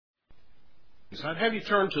I'd have you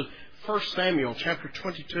turn to 1 Samuel chapter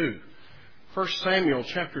 22. 1 Samuel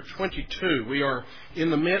chapter 22. We are in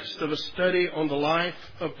the midst of a study on the life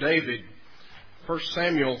of David. 1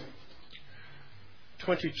 Samuel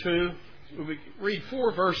 22. We read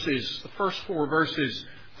four verses, the first four verses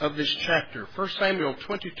of this chapter. 1 Samuel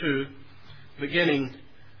 22, beginning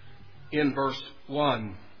in verse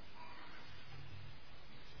 1.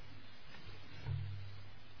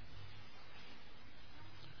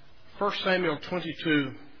 1 Samuel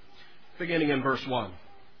 22, beginning in verse 1.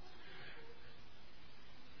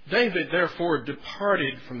 David therefore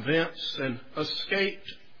departed from thence and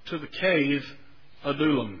escaped to the cave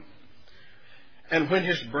Adullam. And when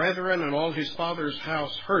his brethren and all his father's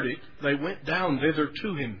house heard it, they went down thither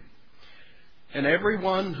to him. And every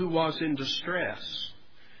one who was in distress,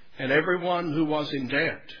 and every one who was in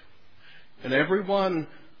debt, and every one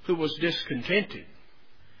who was discontented,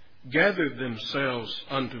 gathered themselves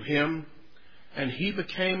unto him, and he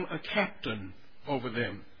became a captain over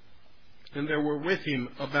them. And there were with him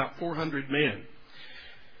about 400 men.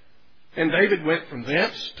 And David went from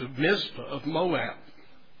thence to Mizpah of Moab.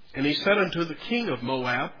 And he said unto the king of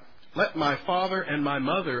Moab, Let my father and my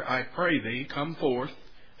mother, I pray thee, come forth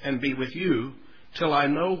and be with you, till I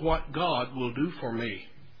know what God will do for me.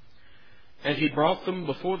 And he brought them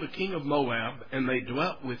before the king of Moab, and they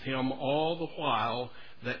dwelt with him all the while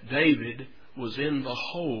that David was in the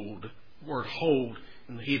hold. The word hold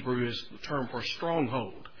in the Hebrew is the term for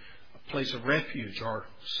stronghold, a place of refuge or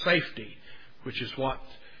safety, which is what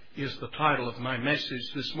is the title of my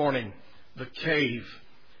message this morning, The Cave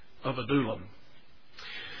of Adullam.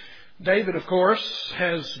 David, of course,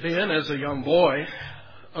 has been, as a young boy,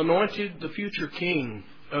 anointed the future king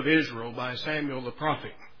of Israel by Samuel the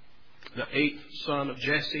prophet, the 8th son of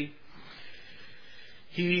Jesse.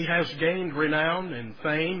 He has gained renown and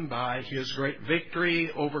fame by his great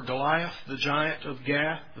victory over Goliath, the giant of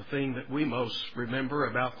Gath, the thing that we most remember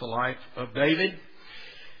about the life of David.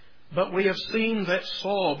 But we have seen that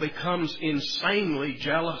Saul becomes insanely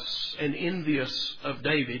jealous and envious of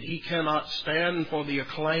David. He cannot stand for the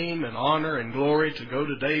acclaim and honor and glory to go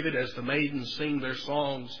to David as the maidens sing their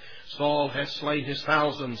songs. Saul has slain his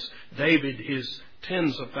thousands, David his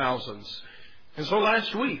tens of thousands. And so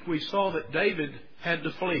last week we saw that David had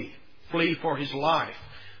to flee for his life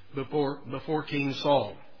before King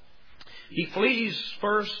Saul. He flees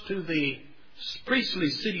first to the priestly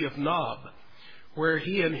city of Nob, where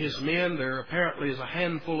he and his men, there apparently is a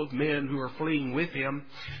handful of men who are fleeing with him,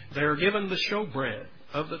 they are given the showbread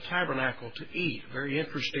of the tabernacle to eat. Very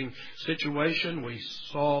interesting situation. We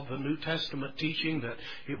saw the New Testament teaching that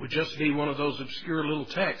it would just be one of those obscure little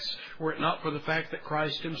texts were it not for the fact that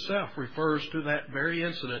Christ himself refers to that very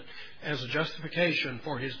incident as a justification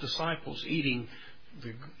for his disciples eating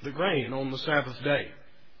the grain on the Sabbath day.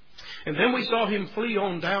 And then we saw him flee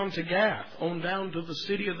on down to Gath, on down to the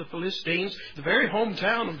city of the Philistines, the very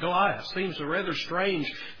hometown of Goliath. Seems a rather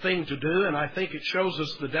strange thing to do, and I think it shows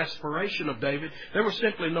us the desperation of David. There was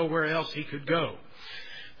simply nowhere else he could go.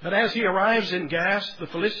 But as he arrives in Gath, the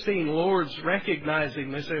Philistine lords recognize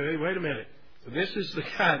him. They say, hey, wait a minute. This is the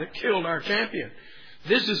guy that killed our champion.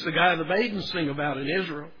 This is the guy the maidens sing about in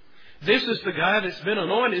Israel. This is the guy that's been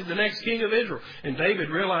anointed the next king of Israel. And David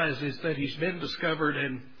realizes that he's been discovered,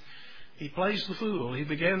 and he plays the fool. He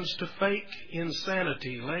begins to fake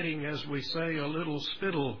insanity, letting, as we say, a little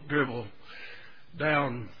spittle dribble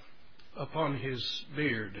down upon his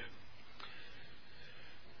beard.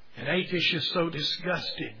 And Achish is so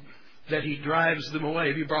disgusted that he drives them away.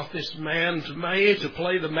 Have you brought this man to me to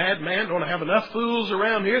play the madman? Don't I have enough fools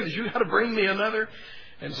around here that you got to bring me another?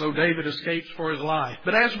 And so David escapes for his life.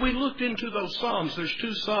 But as we looked into those Psalms, there's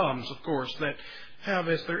two Psalms, of course, that have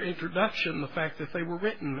as their introduction the fact that they were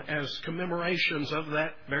written as commemorations of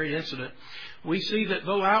that very incident. We see that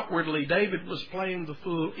though outwardly David was playing the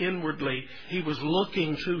fool, inwardly he was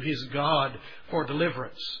looking to his God for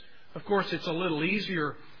deliverance. Of course, it's a little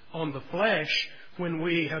easier on the flesh when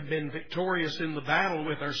we have been victorious in the battle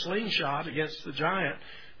with our slingshot against the giant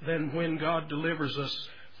than when God delivers us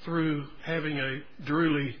through having a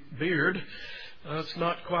drooly beard. It's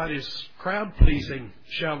not quite as crowd-pleasing,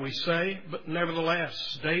 shall we say, but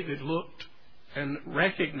nevertheless, David looked and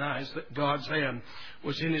recognized that God's hand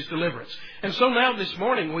was in his deliverance. And so now this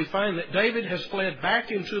morning we find that David has fled back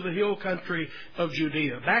into the hill country of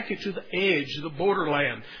Judea, back into the edge, the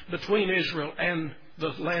borderland between Israel and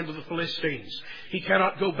the land of the Philistines. He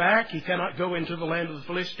cannot go back. He cannot go into the land of the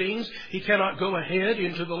Philistines. He cannot go ahead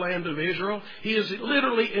into the land of Israel. He is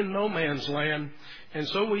literally in no man's land. And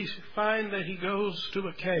so we find that he goes to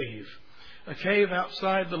a cave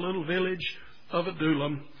outside the little village of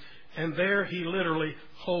Adullam, and there he literally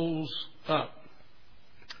holes up.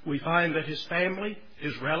 We find that his family,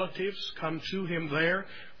 his relatives, come to him there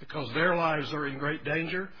because their lives are in great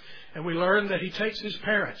danger. And we learn that he takes his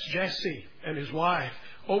parents, Jesse and his wife,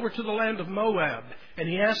 over to the land of Moab. And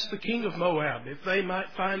he asks the king of Moab if they might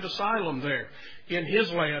find asylum there in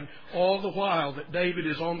his land, all the while that David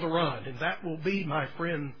is on the run. And that will be, my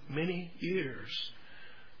friend, many years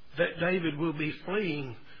that David will be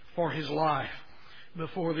fleeing for his life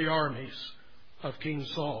before the armies of King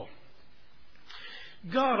Saul.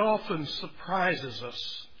 God often surprises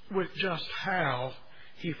us with just how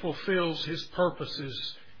he fulfills his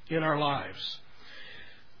purposes in our lives.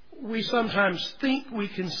 We sometimes think we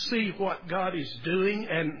can see what God is doing,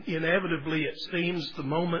 and inevitably it seems the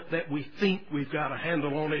moment that we think we've got a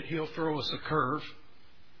handle on it, he'll throw us a curve.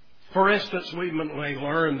 For instance, we may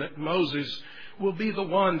learn that Moses will be the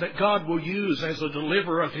one that God will use as a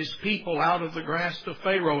deliverer of his people out of the grasp of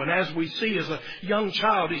Pharaoh. And as we see, as a young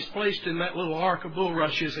child, he's placed in that little ark of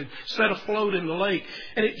bulrushes and set afloat in the lake.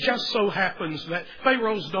 And it just so happens that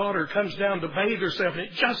Pharaoh's daughter comes down to bathe herself, and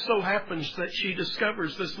it just so happens that she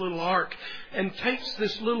discovers this little ark and takes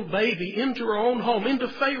this little baby into her own home, into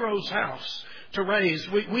Pharaoh's house to raise.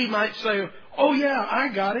 We might say, oh yeah, I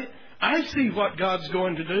got it. I see what God's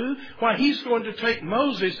going to do. Why, he's going to take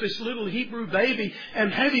Moses, this little Hebrew baby,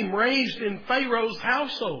 and have him raised in Pharaoh's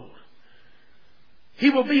household. He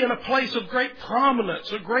will be in a place of great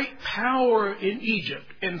prominence, of great power in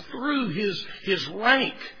Egypt. And through his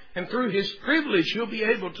rank and through his privilege, he'll be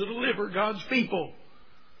able to deliver God's people.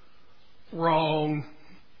 Wrong.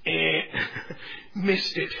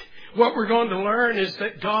 Missed it. What we're going to learn is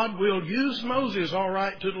that God will use Moses, all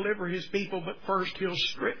right, to deliver his people, but first he'll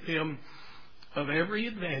strip him of every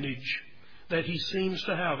advantage that he seems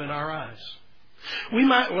to have in our eyes. We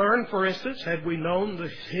might learn, for instance, had we known the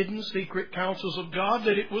hidden secret counsels of God,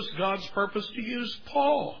 that it was God's purpose to use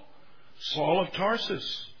Paul, Saul of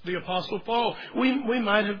Tarsus, the Apostle Paul. We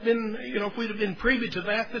might have been, if we'd have been privy to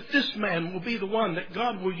that this man will be the one that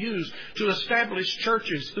God will use to establish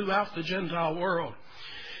churches throughout the Gentile world.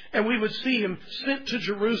 And we would see him sent to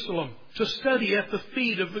Jerusalem to study at the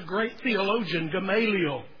feet of the great theologian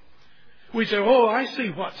Gamaliel. We say, oh, I see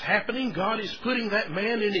what's happening. God is putting that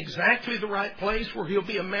man in exactly the right place where he'll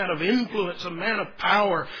be a man of influence, a man of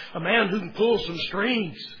power, a man who can pull some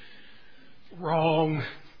strings. Wrong.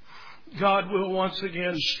 God will once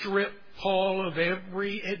again strip Paul of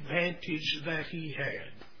every advantage that he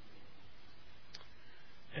had.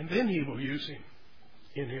 And then he will use him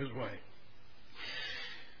in his way.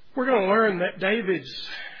 We're going to learn that David's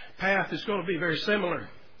path is going to be very similar.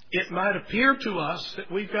 It might appear to us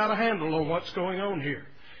that we've got a handle on what's going on here.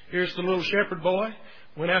 Here's the little shepherd boy,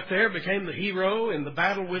 went out there, became the hero in the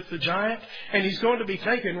battle with the giant, and he's going to be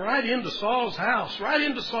taken right into Saul's house, right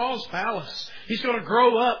into Saul's palace. He's going to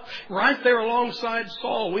grow up right there alongside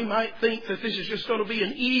Saul. We might think that this is just going to be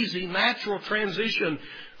an easy, natural transition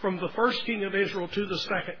from the first king of Israel to the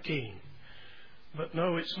second king. But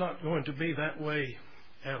no, it's not going to be that way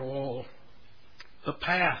at all. The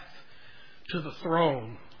path to the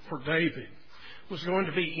throne for David was going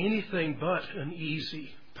to be anything but an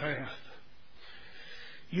easy path.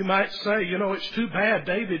 You might say, it's too bad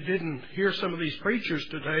David didn't hear some of these preachers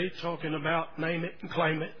today talking about name it and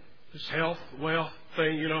claim it, this health, wealth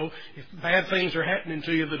thing. If bad things are happening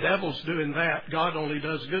to you, the devil's doing that. God only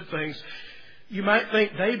does good things. You might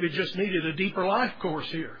think David just needed a deeper life course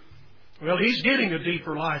here. Well, he's getting a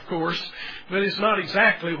deeper life course, but it's not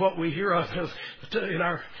exactly what we hear of in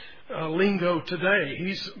our lingo today.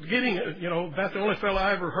 He's getting, about the only fellow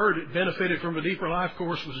I ever heard that benefited from a deeper life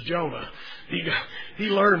course was Jonah. He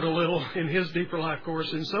learned a little in his deeper life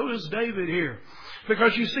course, and so does David here.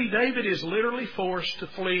 Because you see, David is literally forced to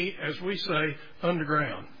flee, as we say,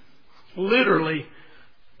 underground. Literally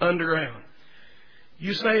underground.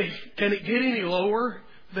 You say, can it get any lower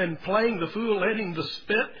than playing the fool, letting the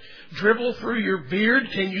spit dribble through your beard?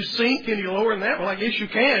 Can you sink any lower than that? Well, I guess you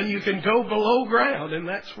can. You can go below ground. And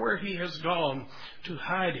that's where he has gone to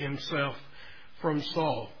hide himself from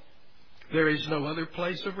Saul. There is no other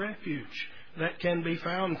place of refuge that can be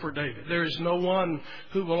found for David. There is no one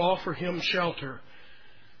who will offer him shelter.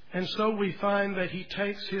 And so we find that he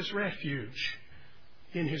takes his refuge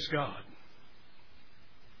in his God.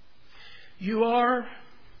 You are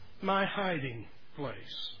my hiding place.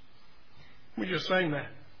 We just sang that.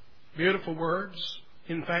 Beautiful words.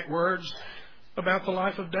 In fact, words about the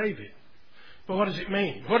life of David. But what does it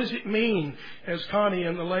mean? What does it mean, as Connie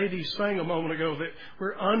and the ladies sang a moment ago, that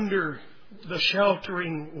we're under the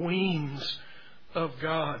sheltering wings of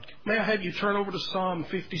God? May I have you turn over to Psalm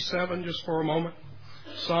 57 just for a moment?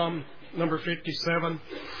 Psalm number 57.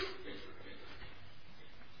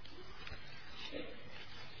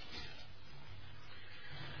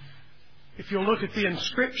 If you'll look at the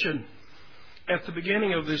inscription at the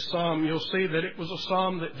beginning of this psalm, you'll see that it was a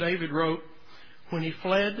psalm that David wrote when he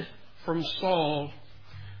fled from Saul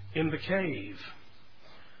in the cave.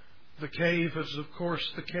 The cave is, of course,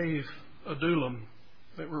 the cave Adullam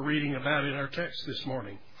that we're reading about in our text this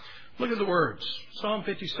morning. Look at the words. Psalm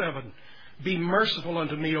 57. Be merciful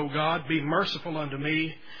unto me, O God, be merciful unto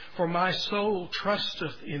me, for my soul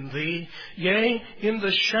trusteth in thee. Yea, in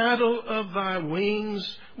the shadow of thy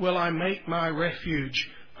wings will I make my refuge,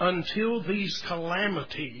 until these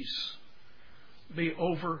calamities be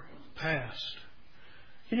overpassed.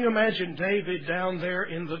 Can you imagine David down there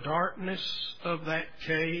in the darkness of that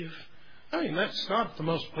cave? I mean, that's not the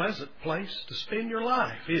most pleasant place to spend your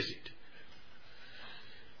life, is it?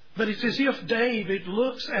 But it's as if David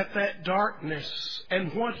looks at that darkness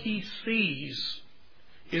and what he sees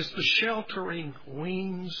is the sheltering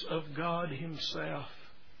wings of God Himself.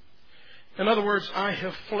 In other words, I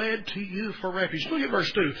have fled to you for refuge. Look at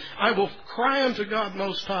verse 2. I will cry unto God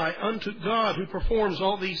Most High, unto God who performs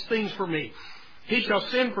all these things for me. He shall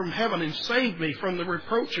send from heaven and save me from the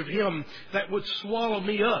reproach of him that would swallow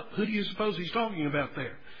me up. Who do you suppose he's talking about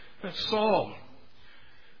there? That's Saul.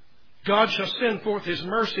 God shall send forth His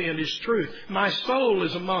mercy and His truth. My soul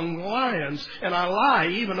is among lions, and I lie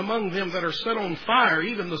even among them that are set on fire,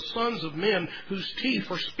 even the sons of men whose teeth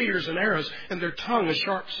are spears and arrows, and their tongue a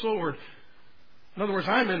sharp sword. In other words,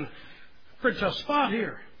 I'm in a pretty tough spot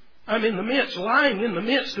here. I'm in the midst, lying in the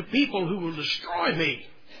midst of people who will destroy me.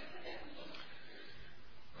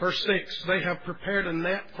 Verse 6, they have prepared a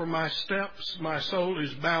net for my steps. My soul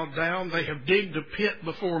is bowed down. They have digged a pit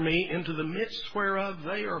before me, into the midst whereof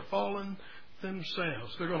they are fallen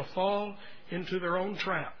themselves. They're going to fall into their own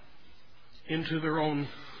trap, into their own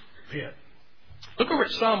pit. Look over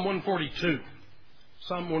at Psalm 142.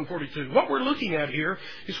 Psalm 142. What we're looking at here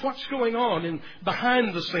is what's going on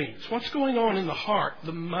behind the scenes. What's going on in the heart,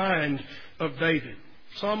 the mind of David.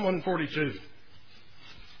 Psalm 142.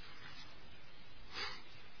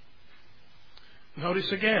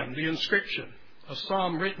 Notice again the inscription, a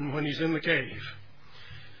psalm written when he's in the cave.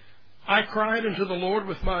 I cried unto the Lord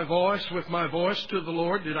with my voice to the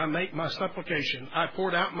Lord did I make my supplication. I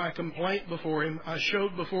poured out my complaint before Him. I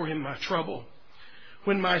showed before Him my trouble.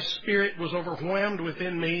 When my spirit was overwhelmed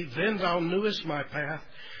within me, then Thou knewest my path.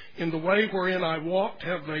 In the way wherein I walked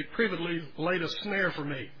have they privily laid a snare for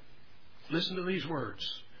me. Listen to these words.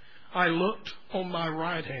 I looked on my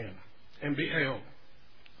right hand and beheld,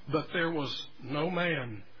 but there was no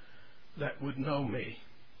man that would know me.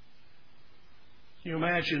 Can you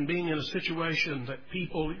imagine being in a situation that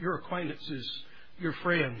people, your acquaintances, your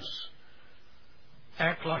friends,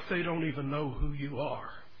 act like they don't even know who you are?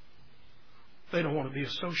 They don't want to be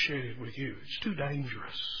associated with you. It's too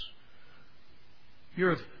dangerous.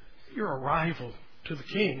 You're a rival to the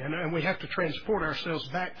king. And we have to transport ourselves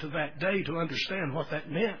back to that day to understand what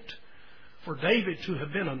that meant. For David to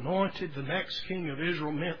have been anointed the next king of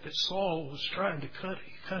Israel meant that Saul was trying to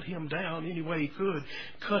cut him down any way he could,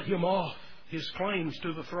 cut him off his claims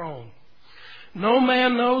to the throne. No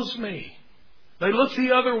man knows me. They look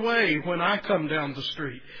the other way when I come down the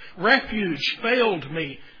street. Refuge failed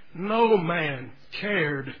me. No man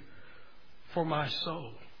cared for my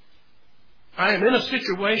soul. I am in a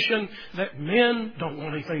situation that men don't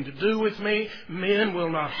want anything to do with me. Men will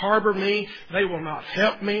not harbor me. They will not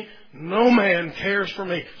help me. No man cares for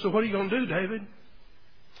me. So what are you going to do, David?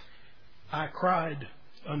 I cried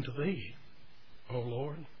unto Thee, O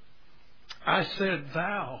Lord. I said,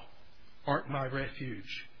 Thou art my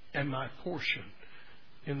refuge and my portion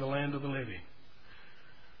in the land of the living.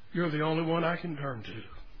 You're the only one I can turn to.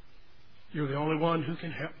 You're the only one who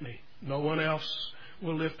can help me. No one else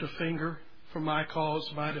will lift a finger for my cause,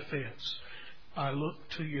 my defense. I look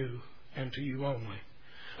to You and to You only.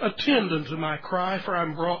 Attend unto my cry, for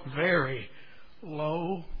I'm brought very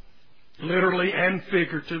low. Literally and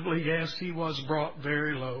figuratively, yes, he was brought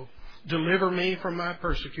very low. Deliver me from my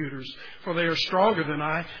persecutors, for they are stronger than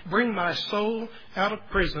I. Bring my soul out of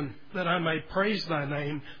prison, that I may praise Thy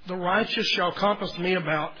name. The righteous shall compass me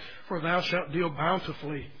about, for Thou shalt deal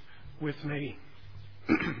bountifully with me.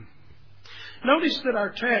 Notice that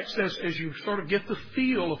our text, as you sort of get the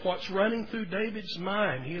feel of what's running through David's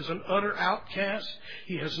mind, he is an utter outcast.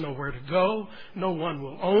 He has nowhere to go. No one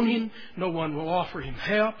will own him. No one will offer him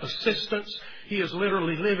help, assistance. He is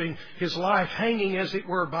literally living his life hanging, as it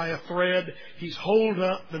were, by a thread. He's holed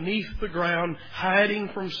up beneath the ground, hiding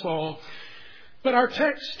from Saul. But our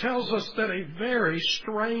text tells us that a very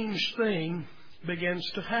strange thing begins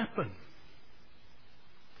to happen.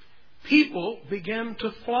 People begin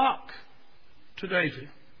to flock to David.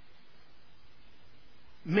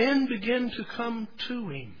 Men begin to come to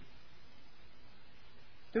him.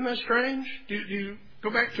 Isn't that strange? Do you go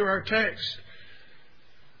back to our text?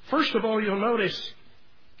 First of all, you'll notice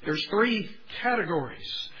there's three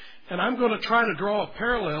categories. And I'm going to try to draw a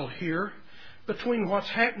parallel here between what's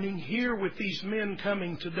happening here with these men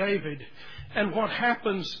coming to David and what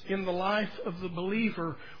happens in the life of the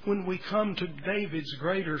believer when we come to David's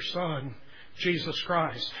greater son, Jesus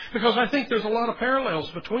Christ. Because I think there's a lot of parallels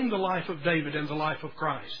between the life of David and the life of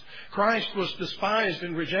Christ. Christ was despised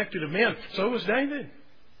and rejected of men. So was David.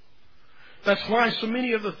 That's why so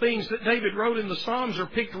many of the things that David wrote in the Psalms are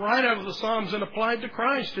picked right out of the Psalms and applied to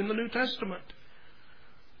Christ in the New Testament.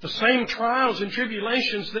 The same trials and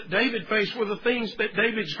tribulations that David faced were the things that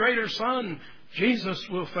David's greater son, Jesus,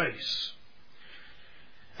 will face.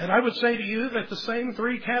 And I would say to you that the same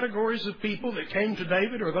three categories of people that came to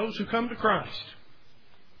David are those who come to Christ.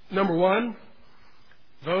 Number one,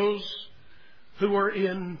 those who are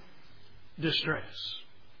in distress.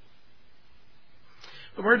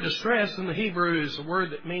 The word distress in the Hebrew is a word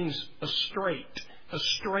that means a strait. A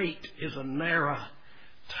strait is a narrow,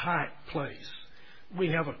 tight place. We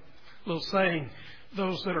have a little saying,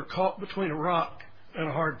 those that are caught between a rock and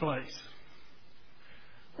a hard place.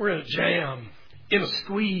 We're in a jam, in a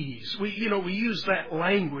squeeze. We use that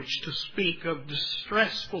language to speak of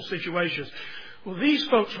distressful situations. Well, these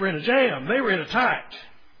folks were in a jam. They were in a tight.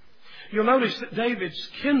 You'll notice that David's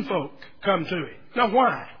kinfolk come to him. Now,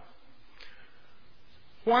 why?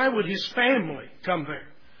 Why would his family come there?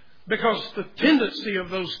 Because the tendency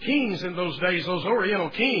of those kings in those days, those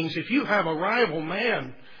Oriental kings, if you have a rival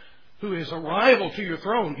man who is a rival to your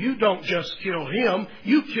throne, you don't just kill him,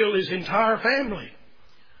 you kill his entire family.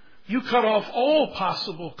 You cut off all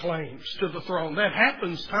possible claims to the throne. That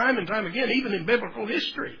happens time and time again, even in biblical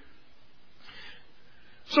history.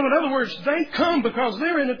 So in other words, they come because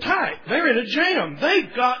they're in a tight, they're in a jam.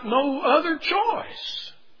 They've got no other choice.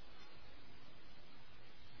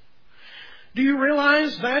 Do you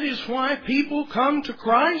realize that is why people come to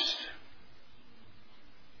Christ?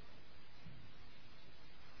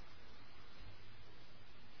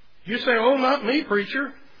 You say, oh, not me,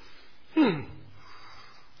 preacher.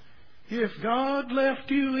 If God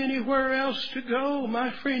left you anywhere else to go,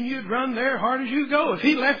 my friend, you'd run there hard as you go. If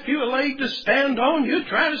He left you a leg to stand on, you'd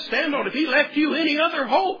try to stand on. If He left you any other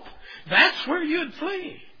hope, that's where you'd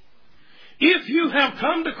flee. If you have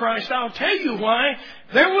come to Christ, I'll tell you why.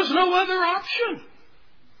 There was no other option.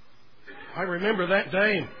 I remember that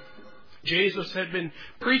day Jesus had been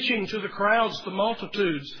preaching to the crowds, the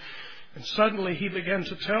multitudes, and suddenly He began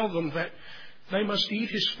to tell them that they must eat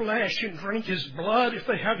His flesh and drink His blood if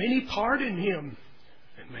they have any part in Him.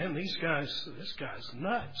 And man, this guy's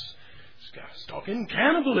nuts. This guy's talking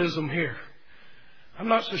cannibalism here. I'm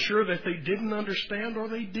not so sure that they didn't understand or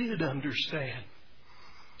they did understand.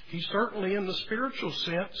 He certainly, in the spiritual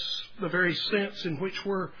sense, the very sense in which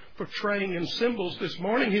we're portraying in symbols this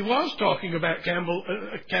morning, he was talking about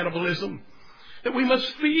cannibalism. That we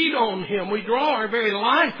must feed on Him. We draw our very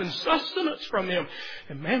life and sustenance from Him.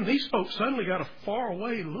 And man, these folks suddenly got a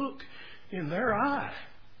faraway look in their eye.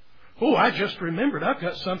 Oh, I just remembered I've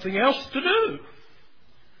got something else to do.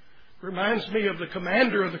 Reminds me of the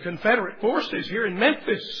commander of the Confederate forces here in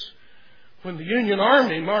Memphis. When the Union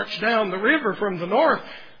Army marched down the river from the north,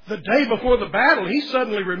 the day before the battle, he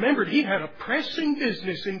suddenly remembered he had a pressing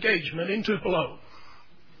business engagement in Tupelo.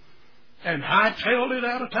 And hightailed it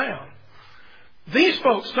out of town. These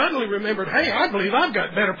folks suddenly remembered, hey, I believe I've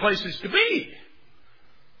got better places to be.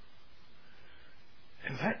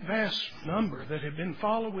 And that vast number that had been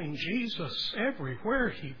following Jesus everywhere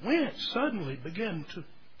He went suddenly began to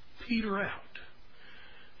peter out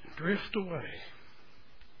and drift away.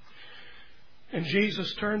 And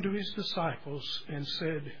Jesus turned to His disciples and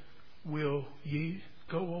said, will ye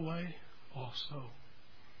go away also?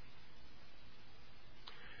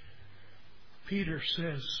 Peter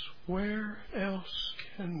says, where else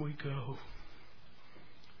can we go?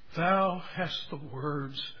 Thou hast the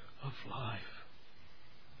words of life.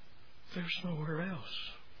 There's nowhere else.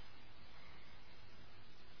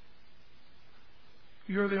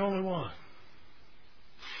 You're the only one.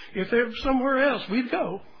 If there's somewhere else, we'd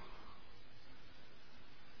go.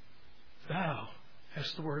 Thou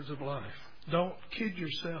hast the words of life. Don't kid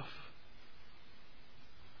yourself.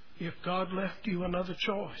 If God left you another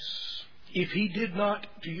choice, if He did not,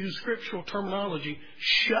 to use scriptural terminology,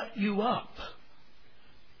 shut you up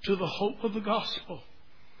to the hope of the gospel,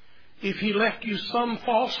 if He left you some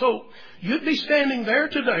false hope, you'd be standing there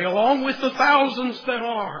today along with the thousands that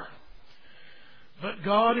are. But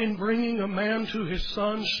God, in bringing a man to His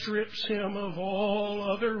Son, strips him of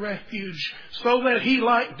all other refuge, so that he,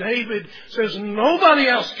 like David, says, nobody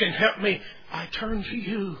else can help me. I turn to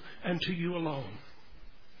you and to you alone.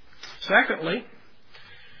 Secondly,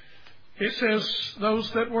 it says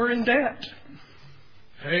those that were in debt.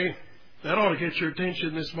 Hey, that ought to get your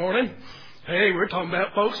attention this morning. Hey, we're talking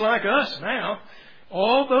about folks like us now.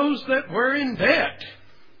 All those that were in debt,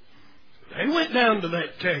 they went down to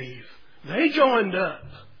that cave. They joined up.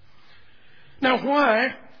 Now,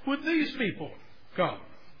 why would these people come?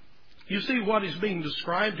 You see, what is being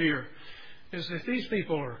described here is that these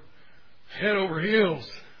people are head over heels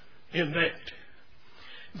in debt.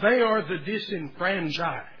 They are the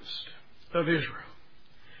disenfranchised of Israel.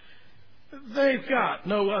 They've got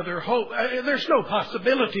no other hope. There's no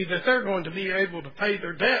possibility that they're going to be able to pay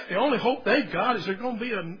their debt. The only hope they've got is there's going to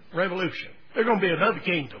be a revolution. There's going to be another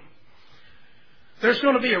kingdom. There's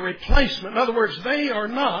going to be a replacement. In other words, they are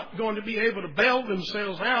not going to be able to bail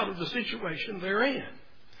themselves out of the situation they're in.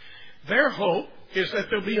 Their hope is that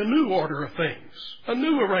there'll be a new order of things, a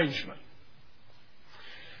new arrangement.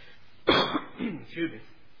 Excuse me.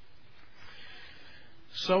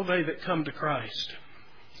 So they that come to Christ.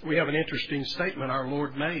 We have an interesting statement our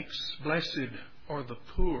Lord makes. Blessed are the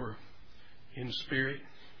poor in spirit,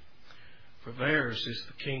 for theirs is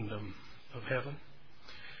the kingdom of heaven.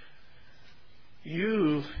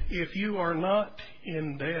 You, if you are not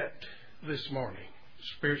in debt this morning,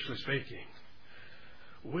 spiritually speaking,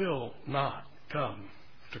 will not come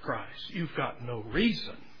to Christ. You've got no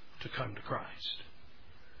reason to come to Christ.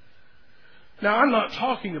 Now, I'm not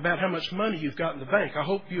talking about how much money you've got in the bank. I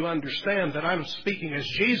hope you understand that I'm speaking as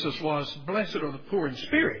Jesus was, blessed are the poor in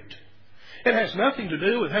spirit. It has nothing to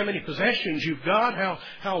do with how many possessions you've got,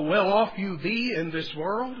 how well off you be in this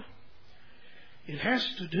world. It has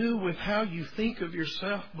to do with how you think of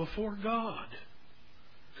yourself before God.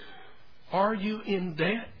 Are you in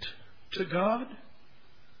debt to God?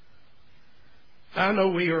 I know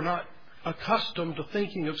we are not accustomed to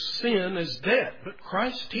thinking of sin as debt, but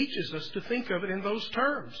Christ teaches us to think of it in those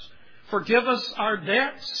terms. Forgive us our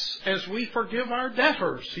debts as we forgive our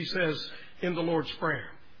debtors, he says in the Lord's Prayer.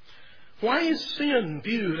 Why is sin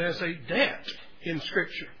viewed as a debt in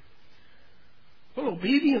Scripture? Well,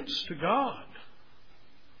 obedience to God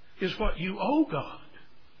is what you owe God.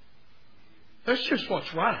 That's just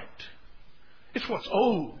what's right. It's what's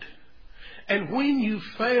owed. And when you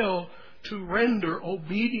fail to render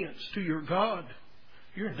obedience to your God,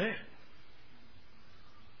 you're in debt.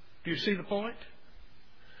 Do you see the point?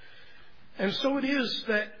 And so it is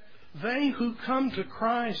that they who come to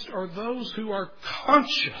Christ are those who are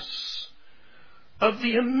conscious of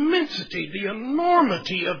the immensity, the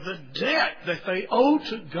enormity of the debt that they owe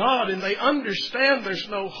to God, and they understand there's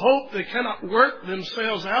no hope. They cannot work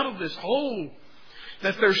themselves out of this hole.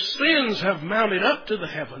 That their sins have mounted up to the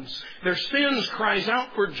heavens. Their sins cries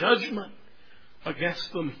out for judgment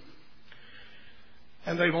against them.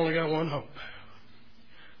 And they've only got one hope.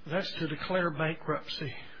 That's to declare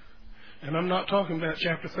bankruptcy. And I'm not talking about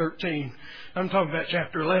chapter 13. I'm talking about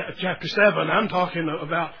chapter 7. I'm talking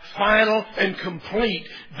about final and complete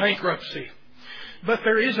bankruptcy. But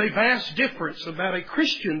there is a vast difference about a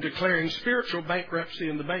Christian declaring spiritual bankruptcy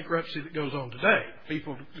and the bankruptcy that goes on today.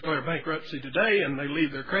 People declare bankruptcy today and they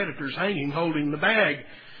leave their creditors hanging, holding the bag.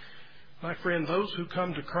 My friend, those who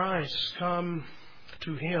come to Christ come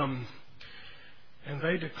to Him and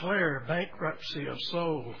they declare bankruptcy of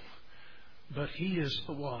soul. But He is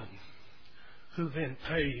the one who then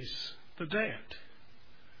pays the debt.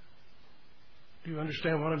 Do you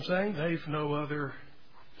understand what I'm saying? They've no other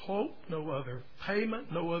hope, no other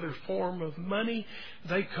payment, no other form of money.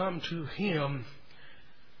 They come to Him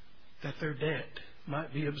that their debt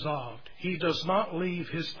might be absolved. He does not leave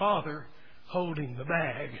His Father holding the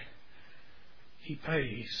bag. He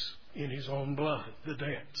pays in His own blood the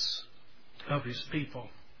debts of His people.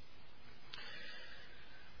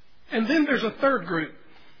 And then there's a third group.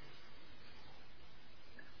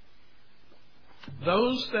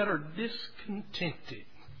 Those that are discontented.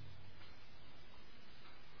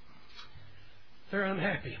 They're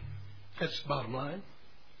unhappy. That's the bottom line.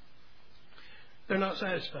 They're not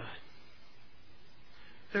satisfied.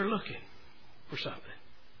 They're looking for something.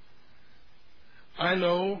 I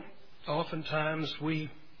know oftentimes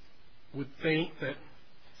we would think that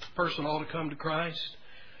a person ought to come to Christ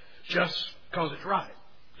just because it's right,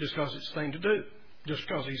 just because it's the thing to do, just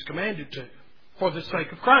because he's commanded to. For the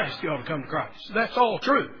sake of Christ, he ought to come to Christ. That's all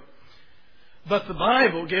true. But the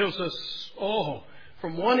Bible gives us all,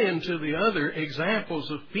 from one end to the other, examples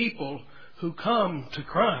of people who come to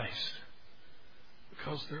Christ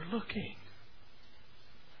because they're looking.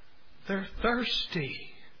 They're thirsty.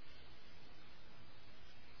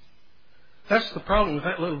 That's the problem with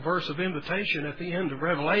that little verse of invitation at the end of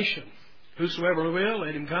Revelation. Whosoever will,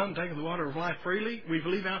 let him come, take of the water of life freely. We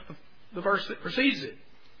leave out the verse that precedes it.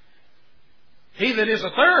 He that is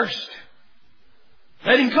athirst,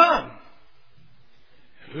 let him come.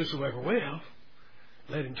 And whosoever will,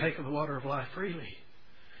 let him take of the water of life freely.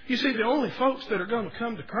 You see, the only folks that are going to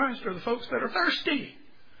come to Christ are the folks that are thirsty.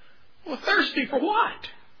 Well, thirsty for what?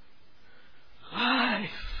 Life.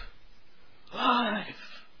 Life.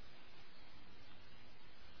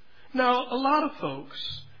 Now, a lot of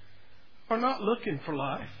folks are not looking for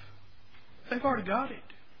life. They've already got it.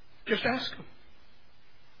 Just ask them.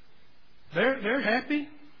 They're happy.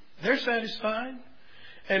 They're satisfied.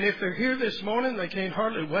 And if they're here this morning, they can't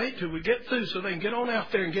hardly wait till we get through so they can get on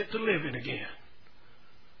out there and get to living again.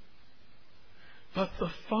 But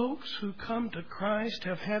the folks who come to Christ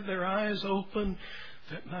have had their eyes open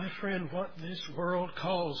that, my friend, what this world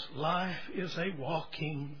calls life is a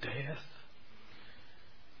walking death.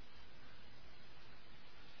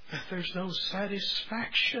 That there's no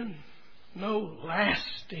satisfaction, no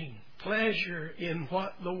lasting pleasure in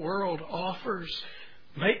what the world offers.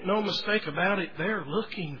 Make no mistake about it, they're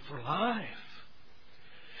looking for life.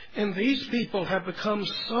 And these people have become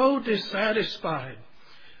so dissatisfied,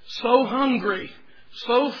 so hungry,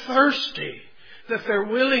 so thirsty, that they're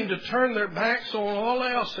willing to turn their backs on all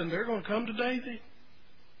else, and they're going to come to David.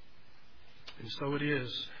 And so it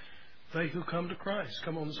is. They who come to Christ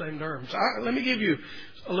come on the same terms. Let me give you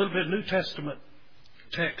a little bit of New Testament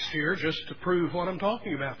text here just to prove what I'm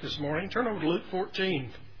talking about this morning. Turn over to Luke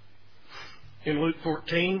 14. In Luke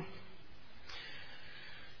 14,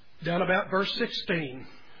 down about verse 16,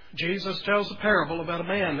 Jesus tells a parable about a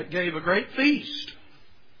man that gave a great feast.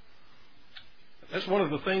 That's one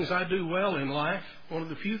of the things I do well in life, one of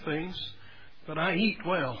the few things, but I eat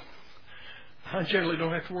well. I generally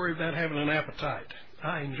don't have to worry about having an appetite.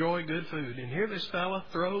 I enjoy good food. And here this fella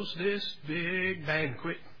throws this big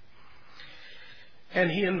banquet.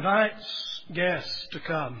 And he invites guests to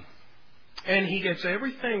come. And he gets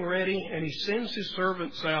everything ready, and he sends his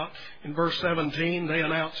servants out. In verse 17, they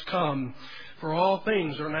announce, "Come, for all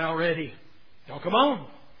things are now ready." Now come on.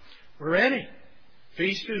 We're ready.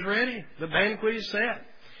 Feast is ready. The banquet is set.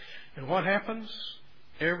 And what happens?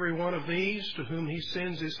 Every one of these to whom he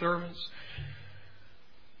sends his servants,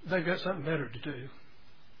 they've got something better to do.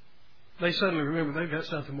 They suddenly remember they've got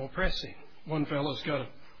something more pressing. One fellow's got a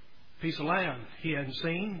piece of land he hadn't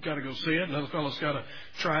seen, got to go see it. Another fellow's got to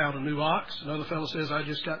try out a new ox. Another fellow says, "I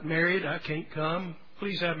just got married, I can't come.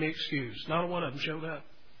 Please have me excused." Not one of them showed up.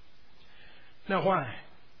 Now why?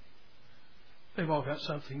 They've all got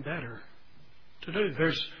something better to do.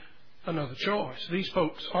 There's another choice. These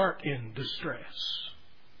folks aren't in distress.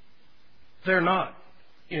 They're not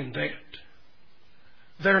in debt.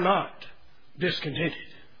 They're not discontented.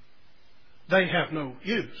 They have no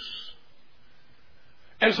use.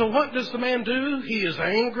 And so what does the man do? He is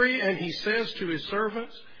angry, and he says to his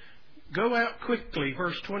servants, "Go out quickly,"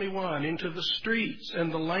 verse 21, "into the streets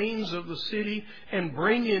and the lanes of the city, and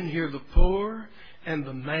bring in here the poor and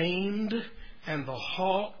the maimed and the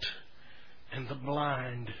halt and the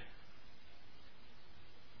blind."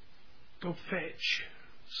 Go fetch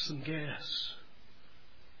some gas.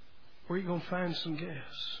 Where are you going to find some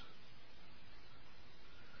gas?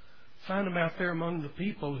 Find them out there among the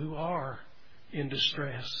people who are in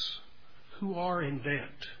distress, who are in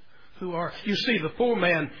debt, who are... You see, the poor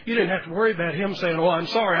man, you didn't have to worry about him saying, "Oh, I'm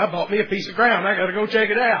sorry, I bought me a piece of ground, I got to go check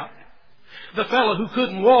it out." The fellow who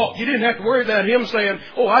couldn't walk, you didn't have to worry about him saying,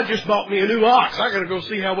 "Oh, I just bought me a new ox, I got to go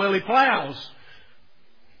see how well he plows."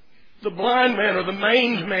 The blind man or the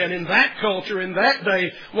maimed man in that culture, in that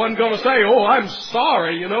day, wasn't going to say, "Oh, I'm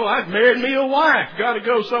sorry, I've married me a wife, got to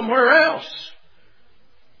go somewhere else."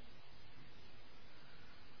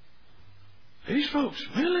 These folks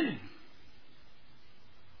willing.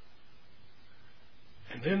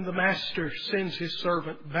 And then the master sends his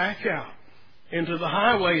servant back out into the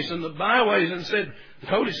highways and the byways and said,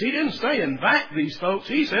 notice he didn't say invite these folks.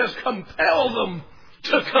 He says compel them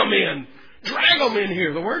to come in. Drag them in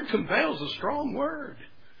here. The word compel is a strong word.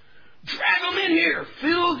 Drag them in here.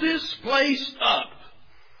 Fill this place up.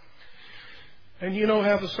 And you know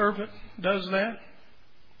how the servant does that?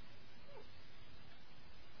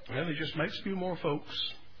 Well, he just makes a few more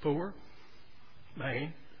folks poor,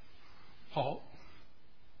 maimed, halt.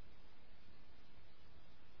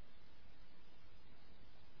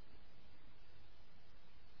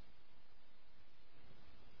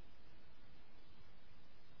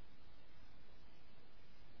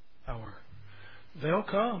 They'll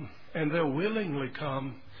come, and they'll willingly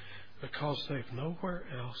come because they've nowhere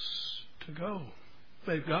else to go.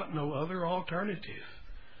 They've got no other alternative.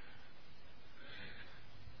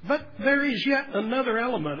 But there is yet another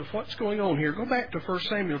element of what's going on here. Go back to 1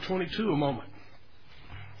 Samuel 22 a moment.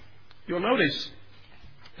 You'll notice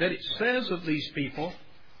that it says of these people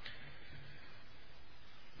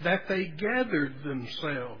that they gathered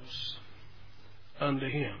themselves unto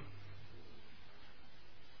him.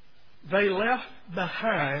 They left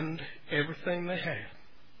behind everything they had.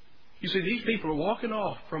 You see, these people are walking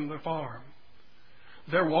off from their farm.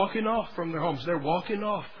 They're walking off from their homes. They're walking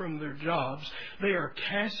off from their jobs. They are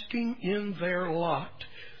casting in their lot,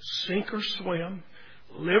 sink or swim,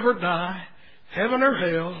 live or die, heaven or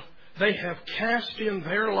hell. They have cast in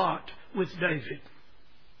their lot with David.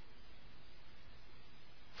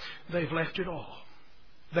 They've left it all.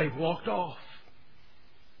 They've walked off.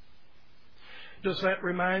 Does that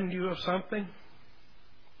remind you of something?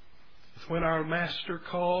 When our Master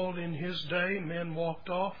called in his day, men walked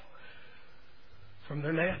off from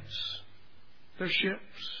their nets, their ships,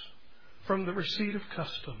 from the receipt of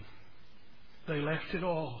custom. They left it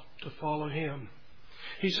all to follow him.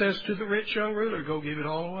 He says to the rich young ruler, go give it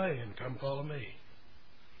all away and come follow me.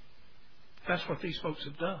 That's what these folks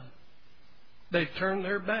have done. They've turned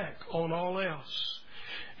their back on all else.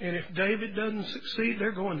 And if David doesn't succeed,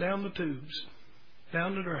 they're going down the tubes,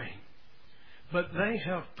 down the drain. But they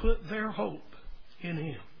have put their hope in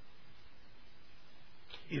him.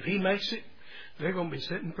 If he makes it, they're going to be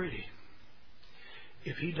sitting pretty.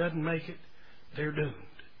 If he doesn't make it, they're doomed.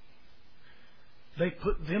 They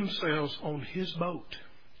put themselves on his boat.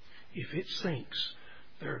 If it sinks,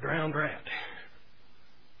 they're a drowned rat.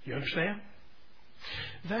 You understand?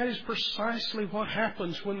 That is precisely what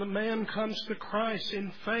happens when the man comes to Christ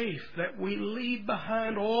in faith, that we leave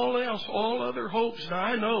behind all else, all other hopes. Now,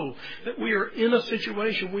 I know that we are in a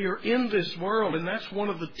situation, we are in this world, and that's one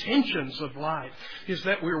of the tensions of life, is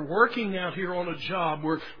that we're working out here on a job.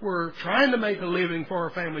 We're trying to make a living for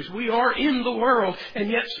our families. We are in the world,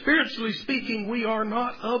 and yet, spiritually speaking, we are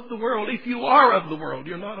not of the world. If you are of the world,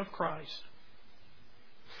 you're not of Christ.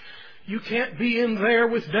 You can't be in there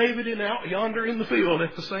with David and out yonder in the field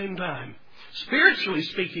at the same time. Spiritually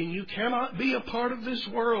speaking, you cannot be a part of this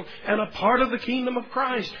world and a part of the kingdom of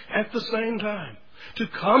Christ at the same time. To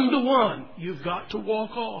come to one, you've got to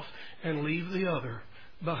walk off and leave the other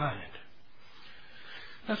behind.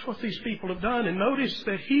 That's what these people have done. And notice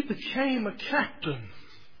that he became a captain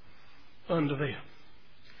unto them.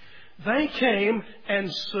 They came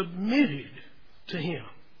and submitted to him.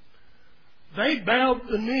 They bowed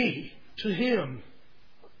the knee to him.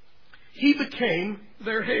 He became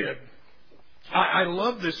their head. I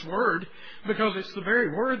love this word because it's the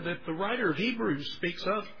very word that the writer of Hebrews speaks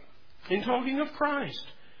of in talking of Christ.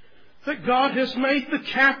 That God has made the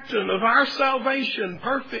captain of our salvation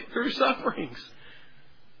perfect through sufferings.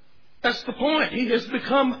 That's the point. He has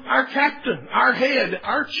become our captain, our head,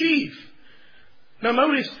 our chief. Now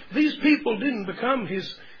notice, these people didn't become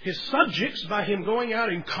his subjects by him going out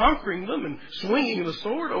and conquering them and swinging the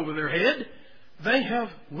sword over their head. They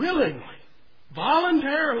have willingly,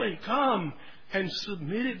 voluntarily come and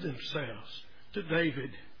submitted themselves to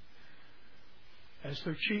David as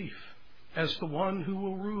their chief, as the one who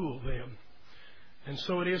will rule them. And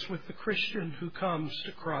so it is with the Christian who comes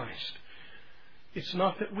to Christ. It's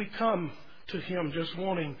not that we come to him just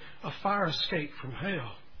wanting a fire escape from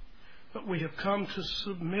hell. But we have come to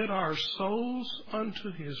submit our souls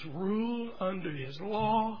unto his rule, unto his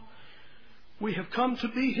law. We have come to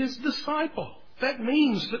be his disciple. That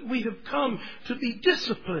means that we have come to be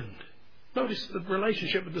disciplined. Notice the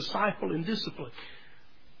relationship of disciple and discipline.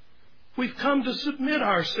 We've come to submit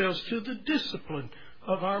ourselves to the discipline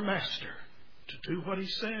of our Master, to do what he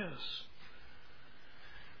says.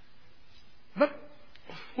 But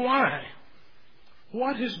why?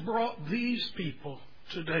 What has brought these people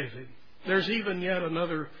to David? There's even yet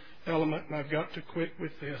another element, and I've got to quit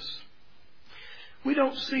with this. We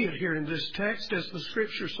don't see it here in this text, as the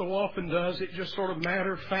Scripture so often does. It just sort of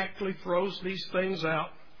matter-of-factly throws these things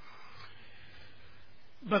out.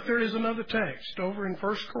 But there is another text over in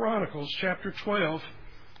 1 Chronicles chapter 12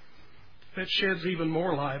 that sheds even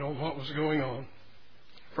more light on what was going on.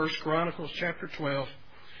 1 Chronicles chapter 12.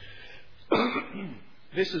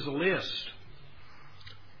 This is a list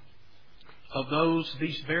of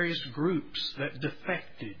these various groups that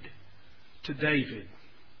defected to David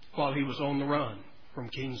while he was on the run from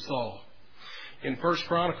King Saul. In 1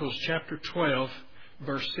 Chronicles chapter 12,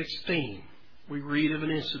 verse 16, we read of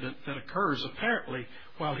an incident that occurs apparently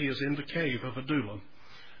while he is in the cave of Adullam.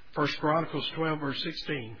 1 Chronicles 12, verse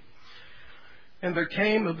 16. And there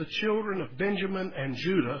came of the children of Benjamin and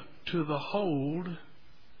Judah to the hold,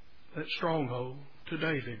 that stronghold, to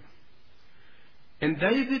David. And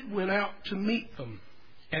David went out to meet them,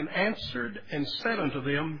 and answered and said unto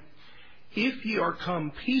them, If ye are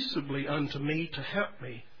come peaceably unto me to help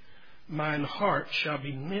me, mine heart shall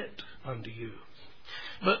be knit unto you.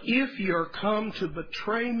 But if ye are come to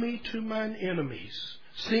betray me to mine enemies,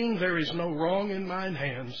 seeing there is no wrong in mine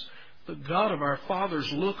hands, the God of our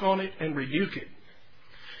fathers look on it and rebuke it.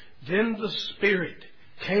 Then the Spirit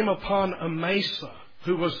came upon Amasa,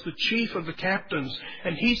 who was the chief of the captains,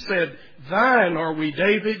 and he said, Thine are we,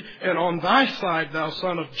 David, and on thy side, thou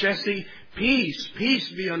son of Jesse. Peace, peace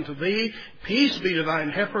be unto thee, peace be to thine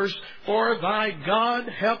helpers, for thy God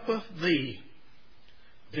helpeth thee.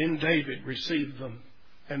 Then David received them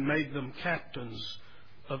and made them captains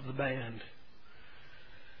of the band.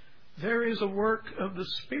 There is a work of the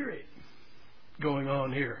Spirit going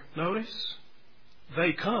on here. Notice,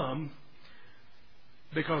 they come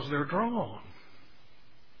because they're drawn.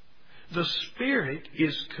 The Spirit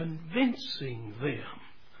is convincing them.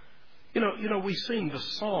 You know, we sing the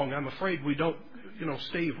song. I'm afraid we don't,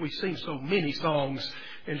 Steve, we sing so many songs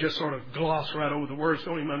and just sort of gloss right over the words,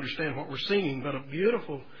 don't even understand what we're singing. But a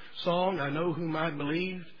beautiful song, I know whom I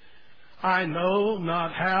believed. I know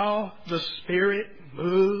not how the Spirit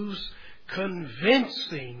moves,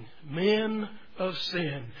 convincing men of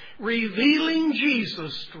sin, revealing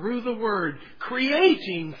Jesus through the Word,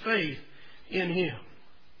 creating faith in Him.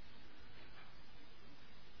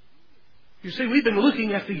 You see, we've been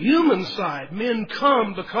looking at the human side. Men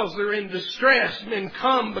come because they're in distress. Men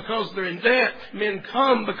come because they're in debt. Men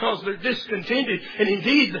come because they're discontented. And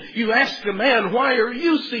indeed, you ask a man, why are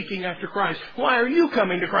you seeking after Christ? Why are you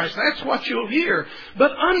coming to Christ? That's what you'll hear.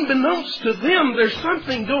 But unbeknownst to them, there's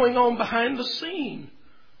something going on behind the scene.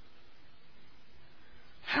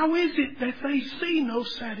 How is it that they see no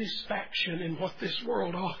satisfaction in what this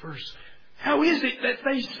world offers? How is it that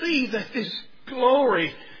they see that this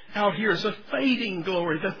glory out here is a fading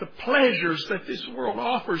glory, that the pleasures that this world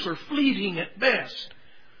offers are fleeting at best?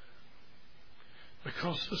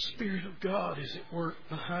 Because the Spirit of God is at work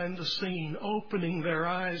behind the scene, opening their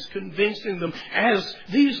eyes, convincing them. As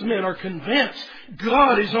these men are convinced,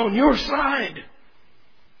 God is on your side.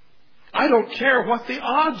 I don't care what the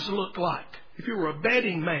odds look like. If you were a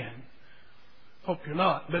betting man, hope you're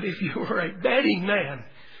not, but if you were a betting man,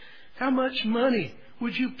 how much money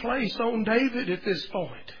would you place on David at this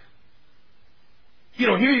point?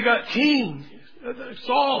 Here you got King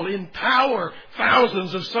Saul in power,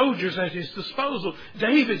 thousands of soldiers at his disposal.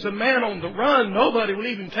 David's a man on the run. Nobody will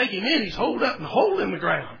even take him in. He's holed up and a hole in the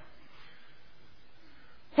ground.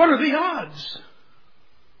 What are the odds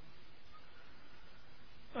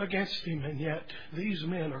against him? And yet these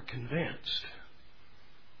men are convinced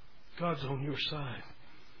God's on your side.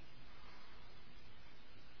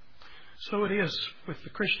 So it is with the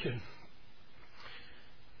Christian.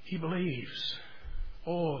 He believes.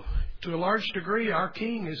 To a large degree, our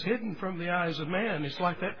King is hidden from the eyes of man. It's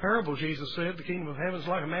like that parable Jesus said, the kingdom of heaven is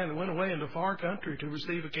like a man that went away into a far country to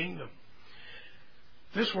receive a kingdom.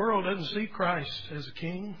 This world doesn't see Christ as a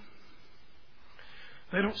king.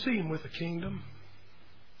 They don't see Him with a kingdom.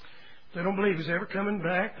 They don't believe He's ever coming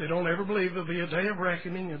back. They don't ever believe there'll be a day of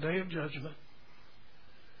reckoning, a day of judgment.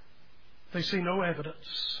 They see no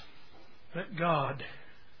evidence that God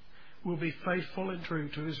will be faithful and true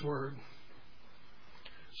to His Word.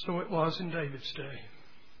 So it was in David's day.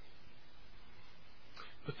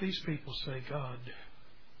 But these people say God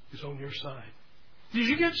is on your side. Did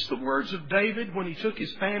you catch the words of David when he took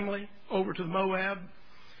his family over to Moab?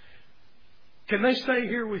 Can they stay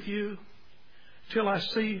here with you till I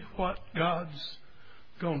see what God's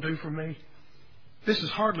going to do for me? This is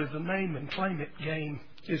hardly the name and claim it game,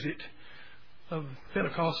 is it, of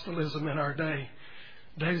Pentecostalism in our day.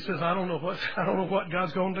 David says, I don't know what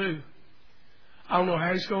God's going to do. I don't know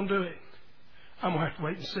how He's going to do it. I'm going to have to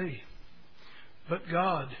wait and see. But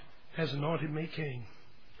God has anointed me king.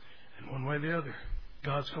 And one way or the other,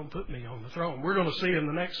 God's going to put me on the throne. We're going to see in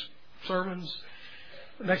the next sermons,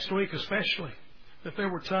 next week especially, that there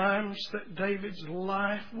were times that David's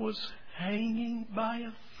life was hanging by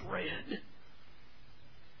a thread.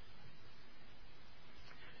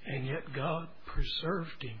 And yet God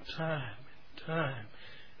preserved him time and time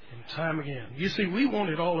and time again. You see, we want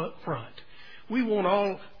it all up front. We want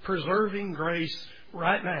all preserving grace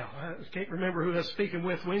right now. I can't remember who I was speaking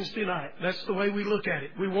with Wednesday night. That's the way we look at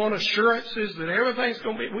it. We want assurances that everything's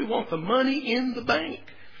going to be... We want the money in the bank.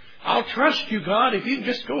 I'll trust you, God, if you can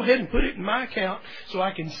just go ahead and put it in my account so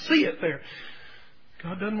I can see it there.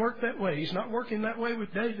 God doesn't work that way. He's not working that way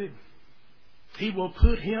with David. He will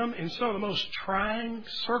put him in some of the most trying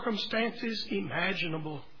circumstances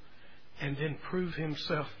imaginable and then prove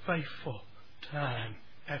Himself faithful time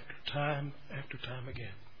after time after time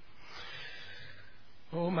again.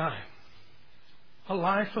 Oh my. A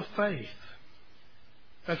life of faith.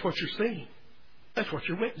 That's what you're seeing. That's what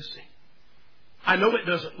you're witnessing. I know it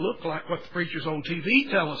doesn't look like what the preachers on TV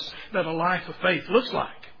tell us that a life of faith looks like.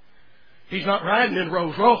 He's not riding in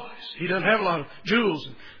Rolls Royce. He doesn't have a lot of jewels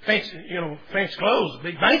and fancy clothes, a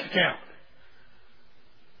big bank account.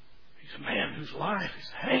 He's a man whose life is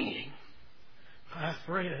hanging by a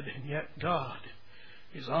thread, and yet God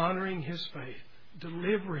is honoring his faith,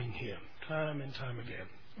 delivering him time and time again.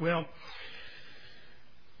 Well,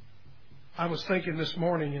 I was thinking this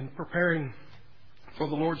morning in preparing for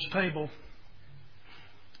the Lord's table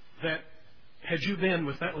that had you been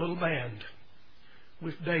with that little band,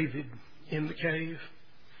 with David in the cave,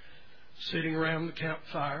 sitting around the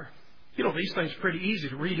campfire. These things are pretty easy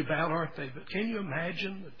to read about, aren't they? But can you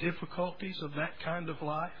imagine the difficulties of that kind of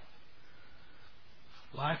life?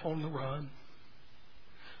 Life on the run.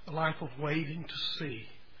 A life of waiting to see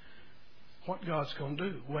what God's going to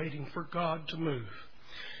do, waiting for God to move.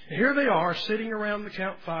 And here they are, sitting around the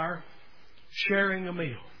campfire, sharing a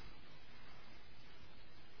meal.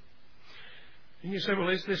 And you say, well,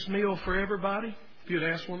 is this meal for everybody? If you'd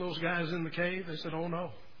asked one of those guys in the cave, they said, oh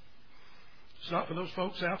no. It's not for those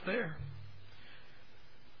folks out there.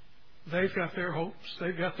 They've got their hopes.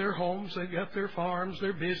 They've got their homes. They've got their farms,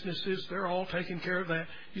 their businesses. They're all taking care of that.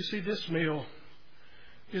 You see, this meal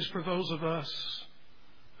is for those of us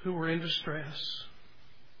who were in distress,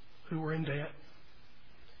 who were in debt,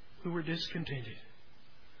 who were discontented,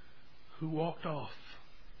 who walked off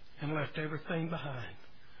and left everything behind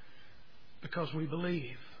because we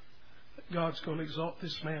believe that God's going to exalt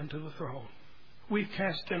this man to the throne. We've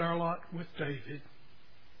cast in our lot with David.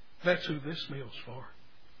 That's who this meal's for.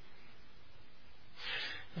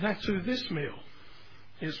 That's who this meal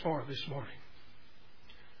is for this morning.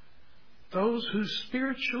 Those who,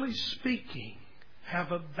 spiritually speaking,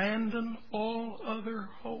 have abandoned all other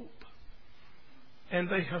hope. And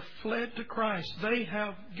they have fled to Christ. They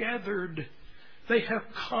have gathered. They have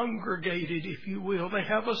congregated, if you will. They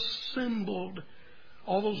have assembled.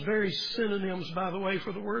 All those very synonyms, by the way,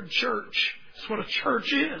 for the word church. That's what a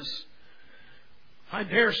church is. I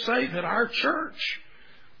dare say that our church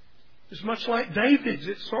is much like David's.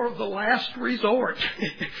 It's sort of the last resort.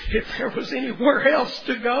 If there was anywhere else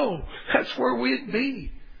to go, that's where we'd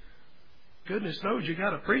be. Goodness knows you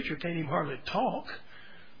got a preacher can't even hardly talk.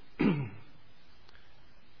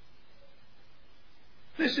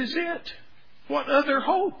 This is it. What other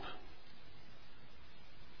hope?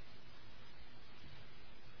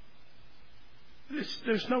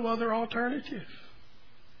 There's no other alternative.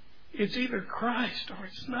 It's either Christ or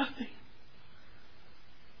it's nothing.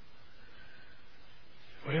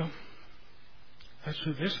 Well, that's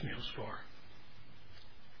who this meal's for.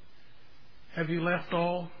 Have you left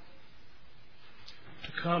all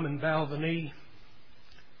to come and bow the knee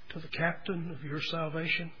to the captain of your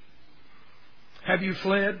salvation? Have you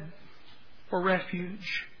fled for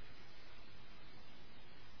refuge?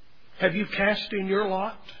 Have you cast in your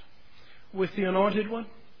lot with the Anointed One?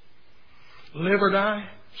 Live or die,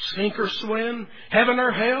 sink or swim, heaven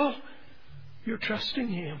or hell, you're trusting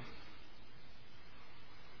Him.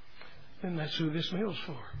 And that's who this meal's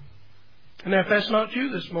for. And if that's not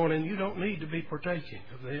you this morning, you don't need to be partaking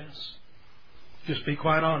of this. Just be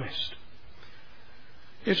quite honest.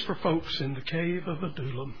 It's for folks in the cave of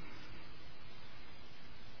Adullam.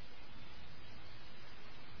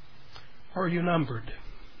 Are you numbered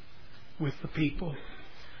with the people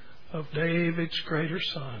of David's greater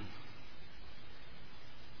son?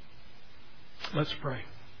 Let's pray.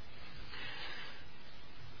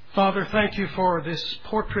 Father, thank you for this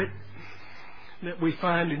portrait that we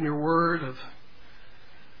find in your word of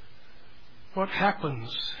what happens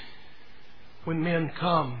when men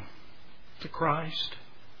come to Christ,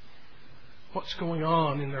 what's going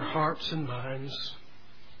on in their hearts and minds.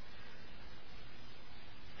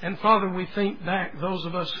 And Father, we think back, those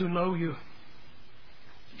of us who know you,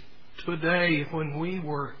 to a day when we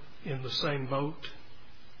were in the same boat.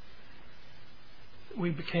 We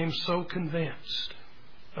became so convinced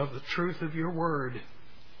of the truth of your word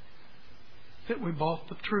that we bought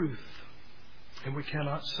the truth and we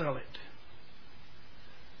cannot sell it.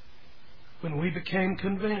 When we became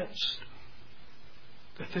convinced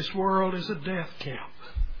that this world is a death camp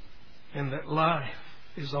and that life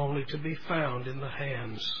is only to be found in the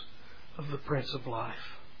hands of the Prince of Life.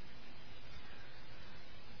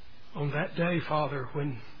 On that day, Father,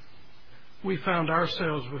 when we found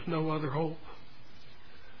ourselves with no other hope,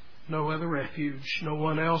 no other refuge, no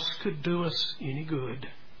one else could do us any good.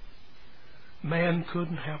 Man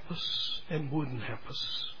couldn't help us and wouldn't help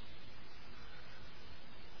us.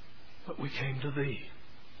 But we came to Thee.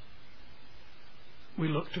 We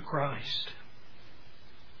looked to Christ.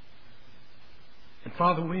 And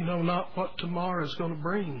Father, we know not what tomorrow is going to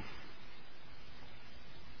bring.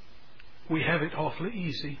 We have it awfully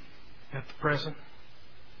easy at the present.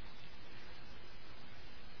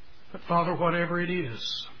 But Father, whatever it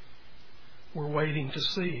is, we're waiting to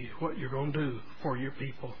see what you're going to do for your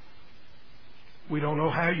people. We don't know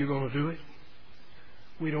how you're going to do it.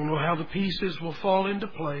 We don't know how the pieces will fall into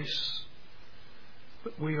place.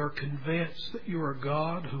 But we are convinced that you are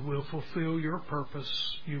God who will fulfill your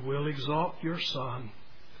purpose. You will exalt your Son.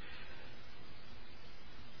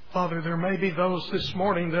 Father, there may be those this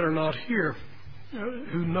morning that are not here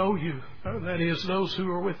who know you. That is, those who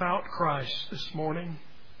are without Christ this morning.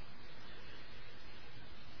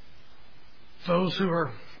 Those who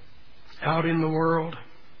are out in the world,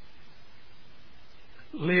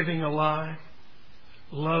 living a lie,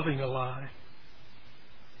 loving a lie.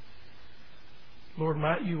 Lord,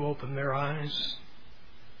 might you open their eyes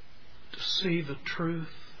to see the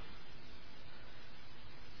truth.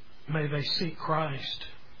 May they see Christ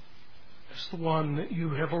as the one that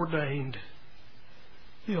you have ordained,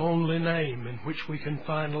 the only name in which we can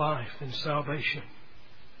find life and salvation.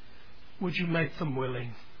 Would you make them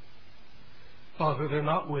willing? Father, they're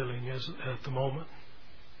not willing at the moment.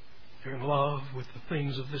 They're in love with the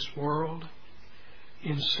things of this world,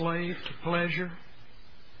 enslaved to pleasure.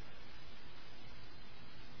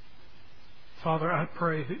 Father, I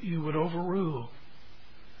pray that you would overrule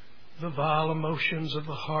the vile emotions of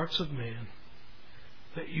the hearts of men,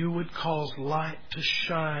 that you would cause light to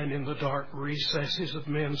shine in the dark recesses of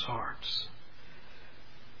men's hearts,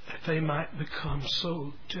 that they might become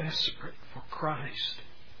so desperate for Christ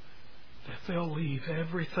that they'll leave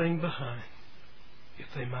everything behind if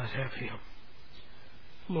they might have him.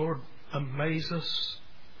 Lord, amaze us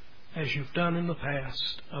as you've done in the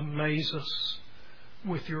past. Amaze us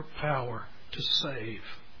with your power to save.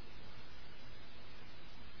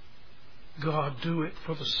 God, do it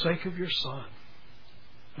for the sake of your Son.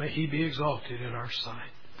 May he be exalted in our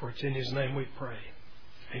sight. For it's in his name we pray.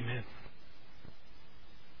 Amen.